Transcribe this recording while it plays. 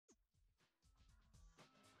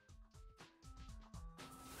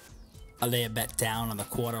I lay a bet down on the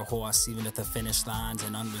quarter horse, even if the finish line's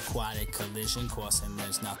an unrequited collision course, and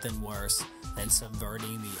there's nothing worse than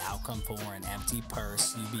subverting the outcome for an empty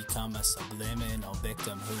purse. You become a subliminal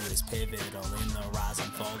victim who is pivotal in the rise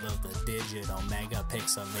and fall of the digital,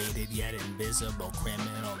 megapixelated yet invisible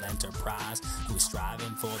criminal enterprise who is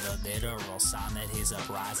striving for the literal sign that his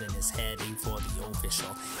uprising is heading for the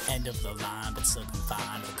official end of the line, but still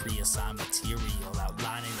confined to pre-assigned material,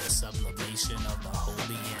 outlining the sublimation of the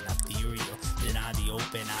holy and ethereal. Deny the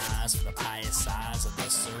open eyes for the pious eyes of the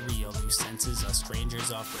surreal, whose senses are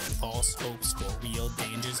strangers offering false hopes for real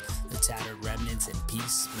dangers. The tattered remnants in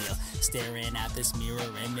piecemeal, staring at this mirror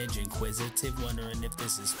image, inquisitive, wondering if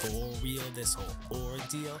this is for real, this whole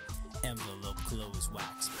ordeal. Envelope closed,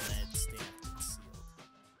 wax bled, stamp.